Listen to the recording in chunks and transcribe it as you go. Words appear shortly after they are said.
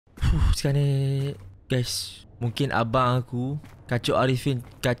Sekarang ni guys, mungkin abang aku kacuk Arifin,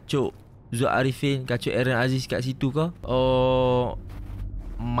 kacuk Zul Arifin, kacuk Aaron Aziz kat situ ke? Oh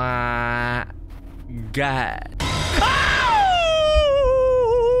my god.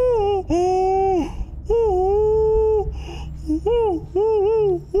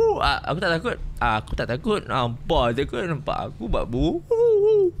 Aku tak takut. Aku tak takut. Nampak takut. Nampak aku buat bu.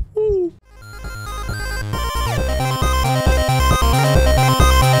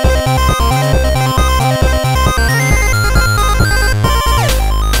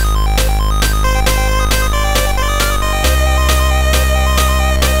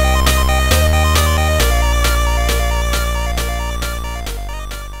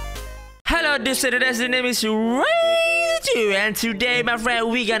 Hello, this is the name is RezZaDude, and today, my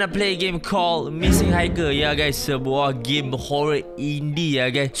friend, we gonna play a game called Missing Hiker. Ya guys, sebuah game horror indie ya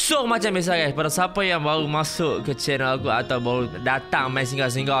guys. So macam biasa guys, pada siapa yang baru masuk ke channel aku atau baru datang main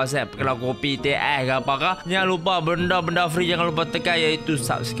singgah-singgah saya kalau kopi teh ke apakah, jangan lupa benda-benda free, jangan lupa tekan iaitu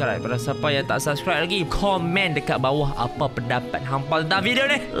subscribe. Pada siapa yang tak subscribe lagi, komen dekat bawah apa pendapat hampa tentang video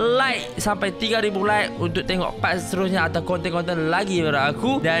ni. Like sampai 3000 like untuk tengok part seterusnya atau konten-konten lagi pada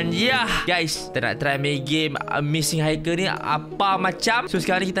aku. Dan ya guys, kita nak try main game Missing Hiker ni apa macam. So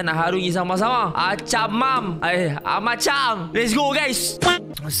sekarang ni kita nak harungi sama-sama. Macam. Let's go guys.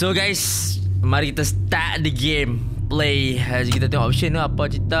 So guys, mari kita start the game. Play. Kita tengok option ni apa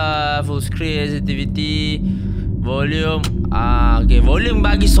cerita. Full screen, sensitivity, volume. Okay, volume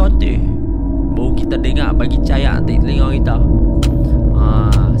bagi sote. Baru kita dengar bagi cayak di telinga kita.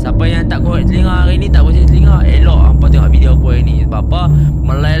 Siapa yang tak kuat telinga hari ni, tak boleh telinga, elok hampa tengok video aku hari ni. Sebab apa?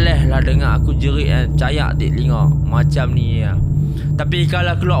 Meleleh lah dengar aku jerit dan cayak di telinga macam ni ya. Tapi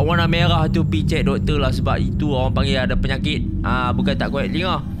kalau keluar warna merah tu, pergi cek doktor lah. Sebab itu orang panggil ada penyakit. Bukan tak kuat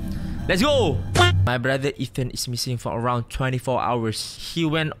telinga. Let's go. My brother Ethan is missing for around 24 hours. He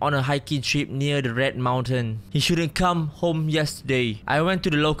went on a hiking trip near the Red Mountain. He shouldn't come home yesterday. I went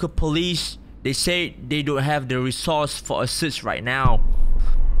to the local police. They said they don't have the resource for a search right now.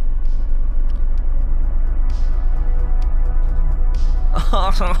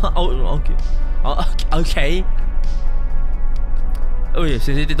 Okay. Okay. Oh ya,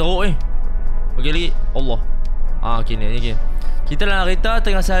 sensitif teruk ni. Okey lagi. Allah. Okay ni. Okay. Kita dalam kereta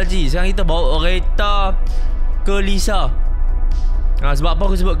tengah salji. Sekarang kita bawa kereta ke Lisa. Sebab apa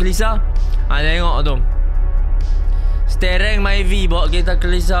aku sebut ke Lisa? Tengok tu. Steering Myvi bawa kereta ke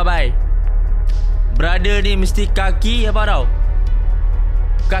Lisa, bye. Brother ni mesti kaki apa tau?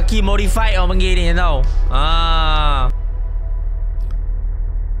 Kaki modified orang panggil ni tau.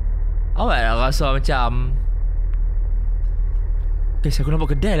 Awak nak rasa macam, guys, aku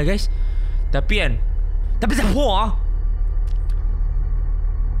nampak kedai lah guys. Tapi siapa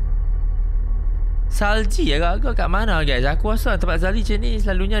salji agak kat mana guys? Aku rasa tempat salji macam ni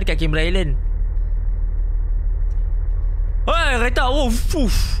selalunya dekat Cameron Island. Kereta.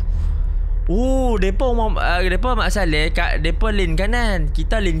 Depa mak saleh kat depa lane kanan,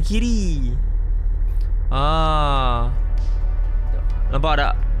 kita lane kiri. Nampak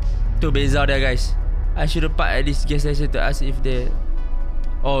tak? Tu beza dia guys. I should have parked at this gas station to ask if they...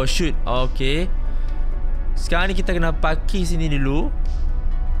 Oh shoot. Okay. Sekarang ni kita kena parking sini dulu.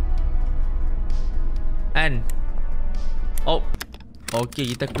 And okay,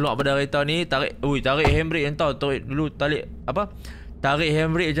 kita keluar pada kereta ni. Tarik handbrake entah. Tarik dulu. Tarik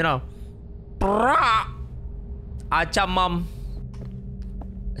handbrake je now. Acam mam.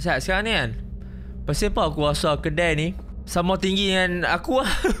 Sekarang ni kan, pasal apa aku rasa kedai ni sama tinggi dengan aku.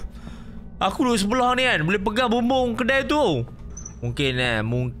 Aku duduk sebelah ni kan, boleh pegang bumbung kedai tu. Mungkin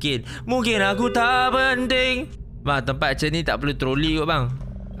aku tak penting. Bang, tempat macam ni tak perlu troli kot bang.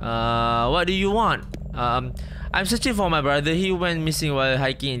 What do you want? I'm searching for my brother. He went missing while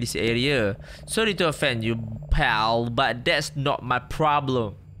hiking in this area. Sorry to offend you, pal, but that's not my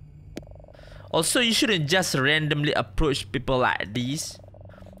problem. Also, you shouldn't just randomly approach people like this,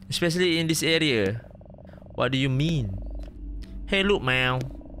 especially in this area. What do you mean? Hey, look, man.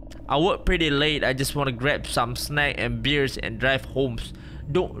 I work pretty late. I just want to grab some snack and beers and drive home.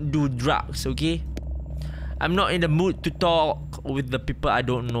 Don't do drugs, okay? I'm not in the mood to talk with the people I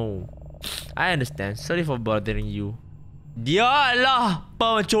don't know. I understand. Sorry for bothering you. Dia lah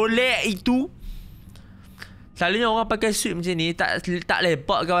pencolek itu. Selalunya orang pakai suit macam ni tak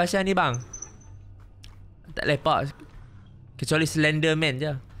lepak kawasan ni bang. Tak lepak. Kecuali Slenderman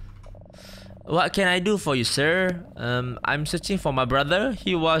je. What can I do for you, sir? I'm searching for my brother.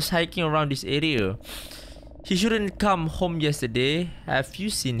 He was hiking around this area. He shouldn't come home yesterday. Have you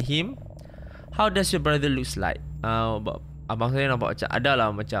seen him? How does your brother looks like? Abang saya nampak macam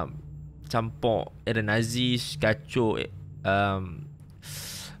adalah macam campur Aaron Aziz, kacau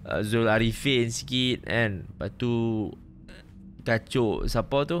Zul Arifin sikit kan. Lepas tu kacuk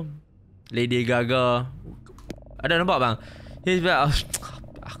siapa tu, Lady Gaga. Ada nampak bang? He's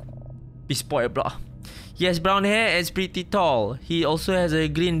spoil pula. He has brown hair and is pretty tall. He also has a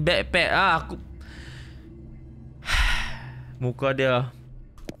green backpack. Aku muka dia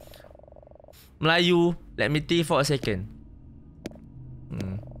Melayu. Let me think for a second.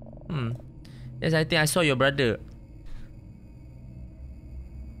 Yes, I think I saw your brother.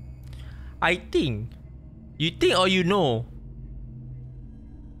 I think. You think or you know?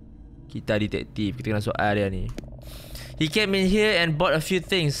 Kita detektif. Kita kena soal dia ni. He came in here and bought a few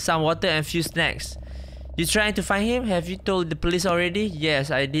things. Some water and few snacks. You trying to find him? Have you told the police already? Yes,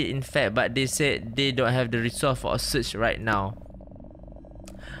 I did in fact. But they said they don't have the resource for a search right now.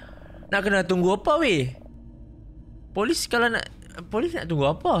 Nak kena tunggu apa weh? Polis kalau nak... Polis nak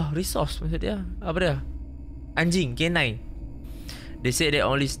tunggu apa? Resource maksud dia. Apa dia? Anjing, K9. They said they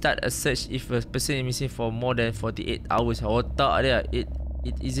only start a search if a person is missing for more than 48 hours. Otak dia. It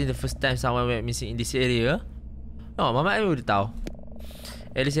isn't the first time someone went missing in this area. No, Mama I udah tahu.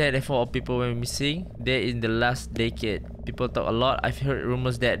 At least there 4 people went missing there in the last decade. People talk a lot. I've heard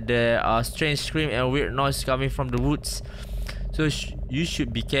rumors that there are strange screams and weird noise coming from the woods. So you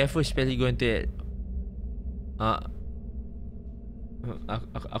should be careful, especially going to it.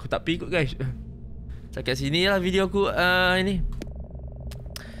 Aku tak pergi kot guys. Kat sini lah video aku ini.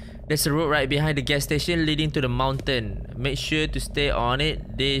 There's a road right behind the gas station leading to the mountain. Make sure to stay on it.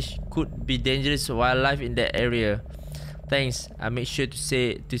 There could be dangerous wildlife in that area. Thanks. I make sure to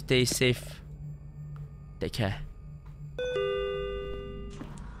stay safe. Take care.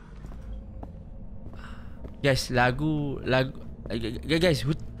 Guys, lagu guys,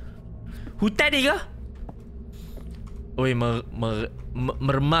 hutan ni ke? Oi,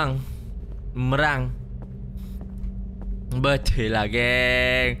 merang. Betul lah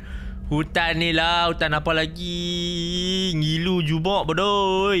geng. Hutan ni lah. Hutan apa lagi? Ngilu jubak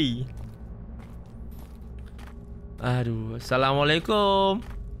bodoy. Aduh. Assalamualaikum.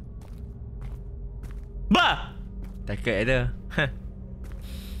 Bah. Takut ada.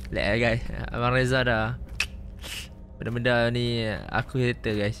 Lek lah guys. Abang Reza dah. Benda-benda ni aku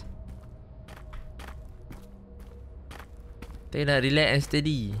hater guys. Kita nak relax and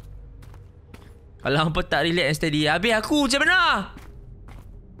steady. Kalau hampa tak relax and steady, habis aku macam mana?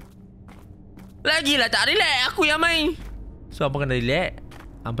 Lagilah tak relax, aku yang main. So hampa kena relax.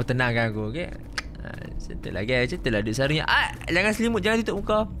 Hampa tenangkan aku, okay? Settle lah guys, settle lah duduk sarunya. Jangan selimut, jangan tutup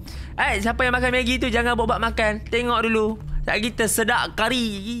muka. Siapa yang makan Maggi tu jangan buat makan. Tengok dulu. Tak kita sedap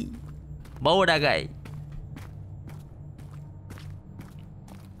kari. Bau dah guys.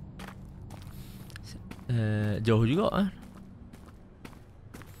 Jauh juga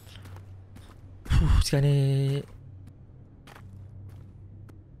sekarang ni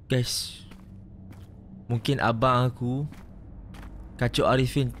guys, mungkin abang aku kacuk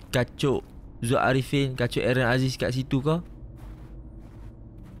Arifin, kacuk Zul Arifin, kacuk Aaron Aziz kat situ ke?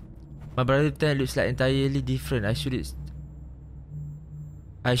 My brother looks like entirely different. I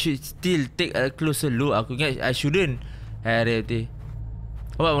should still take a closer look. Aku ingat I shouldn't. Hari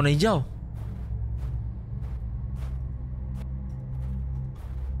apa warna hijau?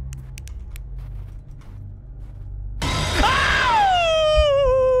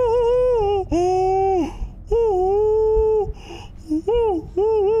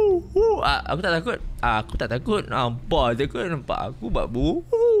 Aku tak takut. Aku tak takut. Nampak takut. Nampak aku babu.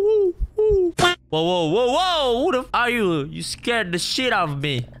 Whoa. Who the f are you? You scared the shit out of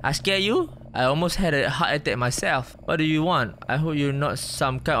me. I scare you? I almost had a heart attack myself. What do you want? I hope you're not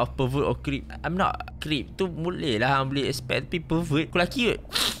some kind of pervert or creep. I'm not creep. Tu boleh lah boleh expect people pervert. Aku lelaki kot.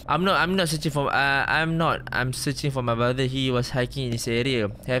 I'm not searching for I'm searching for my brother. He was hiking in this area.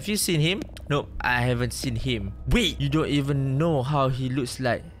 Have you seen him? Nope, I haven't seen him. Wait, you don't even know how he looks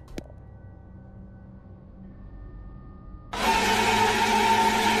like.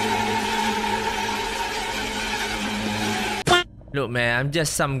 Look man, I'm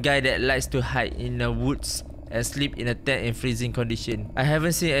just some guy that likes to hide in the woods and sleep in a tent in freezing condition. I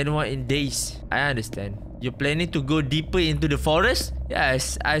haven't seen anyone in days. I understand. You're planning to go deeper into the forest?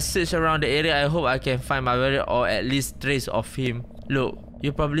 Yes, I search around the area. I hope I can find my brother or at least trace of him. Look,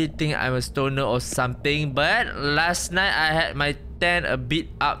 you probably think I'm a stoner or something, but last night I had my tent a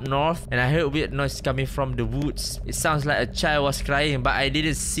bit up north and I heard weird noise coming from the woods. It sounds like a child was crying, but I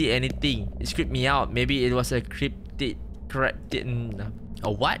didn't see anything. It creeped me out. Maybe it was a cryptid. A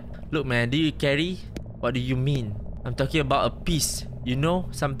what? Look man, do you carry? What do you mean? I'm talking about a piece. You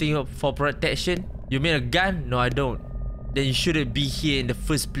know, something for protection. You mean a gun? No, I don't. Then you shouldn't be here in the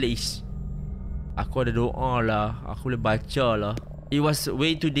first place. Aku ada doa lah. Aku boleh baca lah. It was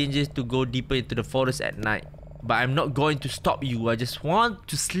way too dangerous to go deeper into the forest at night. But I'm not going to stop you. I just want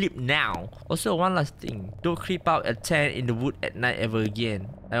to sleep now. Also, one last thing. Don't creep out a tent in the wood at night ever again.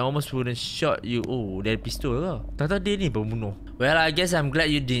 I almost wouldn't shot you. Oh, dari pistol ke? Tak tahu dia ni pembunuh. Well, I guess I'm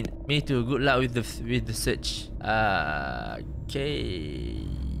glad you did. Me too. Good luck with the search. Okay.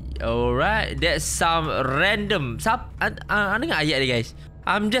 Alright. That's some random. Dengar ayat dia, guys.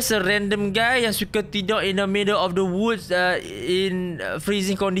 I'm just a random guy yang suka tidur in the middle of the woods in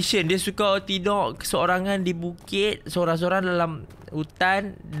freezing condition. Dia suka tidur seorangan di bukit, seorang-seorang dalam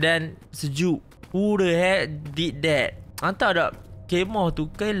hutan dan sejuk. Who the heck did that? Hantar tak kemah tu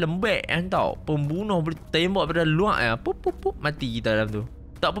kan lembek kan tau. Pembunuh boleh tembak pada luar ya. Pup pup pup mati kita dalam tu.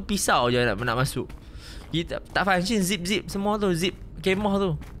 Tak apa pisau je nak masuk. Kita tak function zip semua tu, zip kemah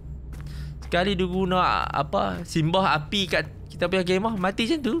tu. Sekali dia guna apa simbah api kat kita punya kemah mati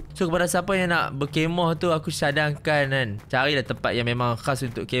macam tu. So kepada siapa yang nak berkemah tu, aku cadangkan kan, carilah tempat yang memang khas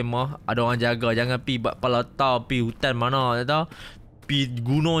untuk kemah, ada orang jaga. Jangan pi buat palatau, pi hutan mana tak tahu, pi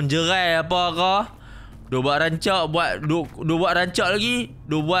gunung jerai apa ke. Duk buat rancak, duk buat rancak lagi,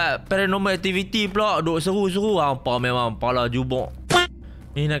 duk buat paranormal activity pula, duk seru-seru. Apa memang pala jubuk.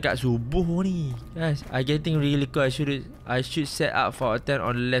 Ni nak kat subuh ni. Guys, I getting really cold. I should set up for a tent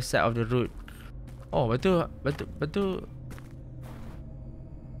on the left side of the road. Oh, betul.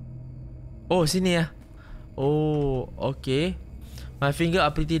 Oh, sini ya. Oh, okay. My finger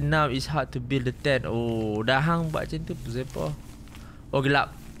are pretty numb. It's hard to build the tent. Oh, dah hang buat macam tu. Siapa? Oh,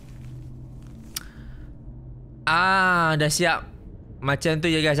 gelap. Dah siap. Macam tu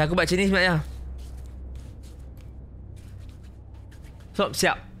je guys. Aku buat macam ni sebenarnya. So,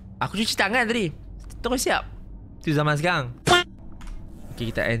 siap. Aku cuci tangan tadi. Terus siap. Tu zaman sekarang.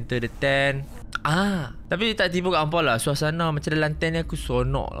 Okay, kita enter the tent. Tapi tak tipu kat hampa lah. Suasana macam dalam tent ni aku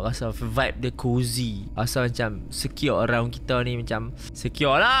sonok lah. Rasa vibe dia cozy. Rasa macam secure around kita ni. Macam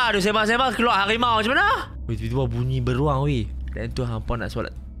secure lah. Aduh sembang-sembang keluar harimau macam mana. Tiba-tiba bunyi beruang weh. Dan tu hampa nak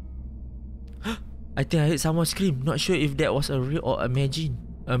solat. I think I heard someone scream. Not sure if that was a real or imagine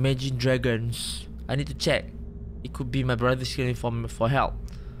dragons. I need to check. It could be my brother screaming for help.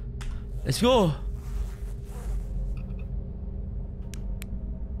 Let's go.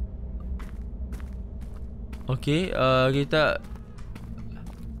 Okay, kita.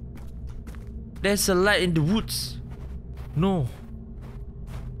 There's a light in the woods. No.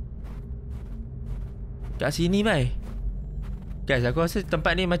 Kat sini, bhai. Guys, aku rasa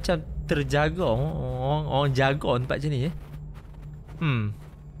tempat ni macam terjaga. Orang jaga tempat macam ni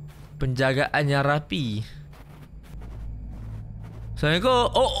penjagaan yang rapi.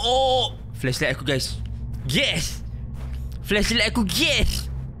 Assalamualaikum. Oh. Flashlight aku, guys. Yes. Flashlight aku, yes.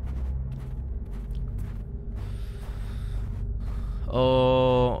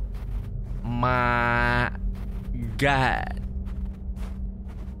 Oh my god.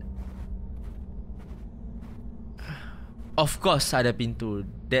 Of course ada pintu.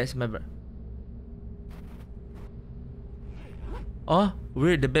 That's my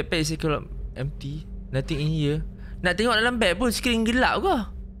weird. The backpack is empty. Nothing in here. Nak tengok dalam bag pun skrin gelap ke?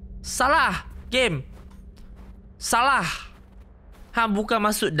 Salah game. Salah. Hang bukan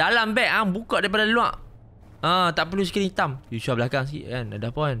masuk dalam bag, hang buka daripada luar. Tak perlu skrin hitam. You show belakang sikit kan. Ada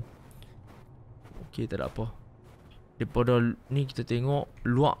apa kan? Okay, tak ada apa. Daripada ni kita tengok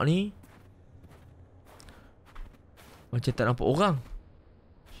luar ni macam tak nampak orang.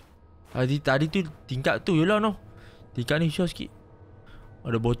 Tadi tu tingkat tu je lah no. Tingkat ni show sikit.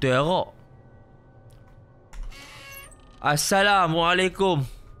 Ada botol arak. Assalamualaikum.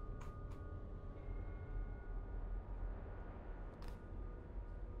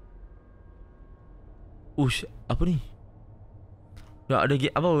 Ush, apa ni? Dah ada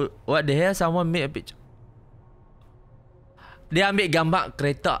apa? What the hell? Someone made a picture. Dia ambil gambar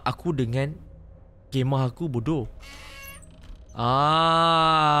kereta aku dengan kemah aku, bodoh.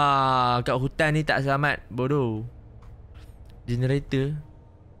 Kat hutan ni tak selamat, bodoh. Generator.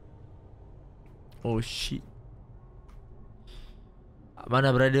 Oh shit.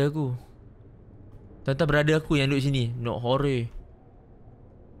 Mana brother aku? Tentang brother aku yang duduk sini. Not horror.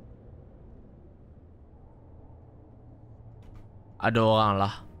 Ada orang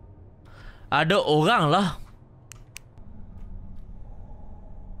lah. Ada orang lah.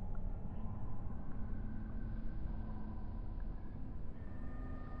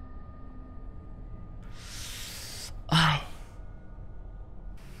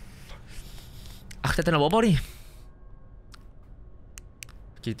 Aku tak nak buat apa ni.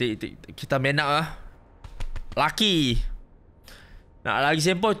 Kita menak lah. Laki. Nak lagi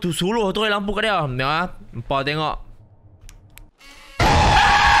sempoi tu suluh tu lampu kat dia. Empat tengok.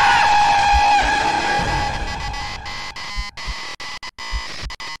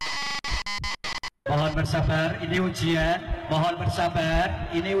 Mohon bersabar, ini ujian. Mohon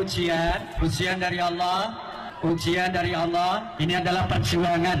bersabar, ini ujian. Ujian dari Allah. Ujian dari Allah. Ini adalah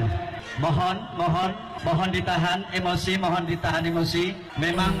perjuangan. Mohon ditahan emosi, mohon ditahan emosi.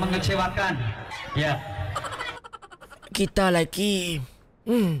 Memang mengecewakan. Ya. Kita lagi.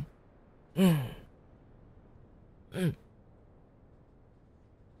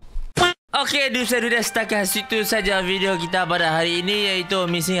 Okey, RezZaDude, setakat situ saja video kita pada hari ini, iaitu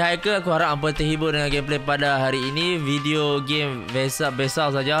Missing Hiker. Aku harap hampa terhibur dengan gameplay pada hari ini. Video game besar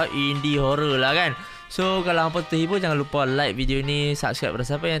saja, indie horror lah kan. So kalau hampa terhibur, jangan lupa like video ni, subscribe pada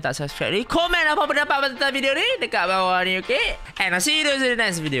siapa yang tak subscribe ni, komen apa pendapat tentang video ni dekat bawah ni, okey? And I'll see you in the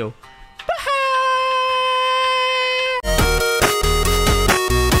next video.